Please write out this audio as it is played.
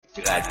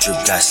Got drip,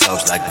 got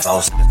sauce like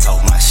Voss. Talk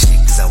my shit,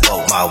 cause I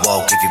walk my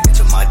walk. If you bitch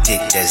on my dick,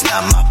 that's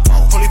not my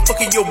fault. Only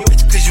fucking your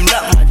bitch, cause you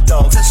not my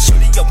dog. Tell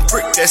shorty your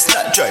brick, that's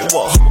not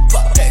drywall. I'ma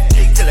pop that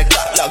dick till I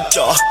got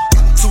lockjaw.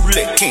 Too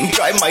lit, can't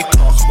drive my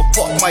car. I'ma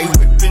park my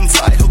whip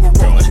inside her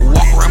garage.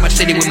 Walk around my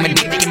city with my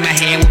dick in my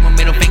hand, with my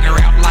middle finger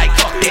out like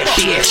fuck that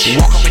shit.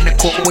 Walk up in the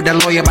court with the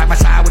lawyer by my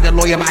side, with the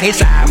lawyer by his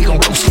side. We gon'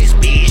 roast this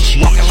bitch.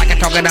 Walking like a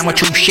talker, I'm a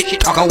true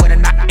shit talker with a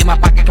knot in my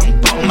pocket. Don't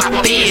bump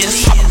my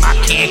fist. Pop my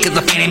can, cause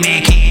a fanny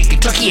man can.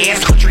 Kentucky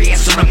ass, country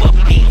ass, son of a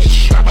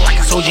bitch. Drop it like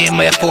a soldier in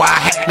my F4. I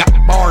had got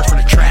bars for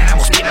the trap. I'm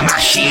spitting my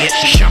shit.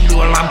 Shum do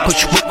a line,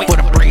 push whip for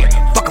the bread.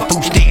 Fuck a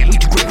food stand, we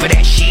too quick for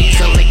that shit.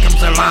 So late comes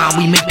the line,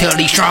 we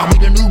mentally strong.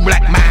 We the new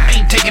black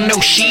mind, ain't taking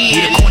no shit.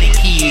 We the corny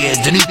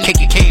kids, the new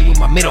KKK with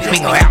my middle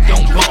finger out.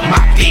 Don't bump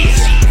my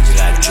fist.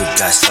 Got drip,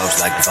 got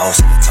sauce like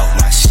Voss. Talk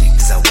my shit,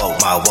 cause I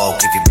walk my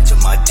walk. If you bitch on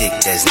my dick,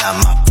 that's not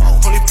my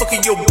fault. Only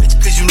fucking your bitch,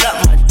 cause you not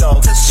my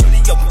dog. Tell shorty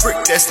your brick,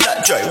 that's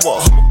not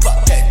drywall. I'ma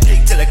pop that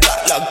dick till I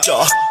got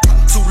lockjaw.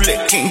 Too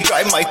lit, can't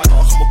drive my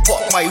car. I'ma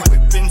park my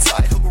whip inside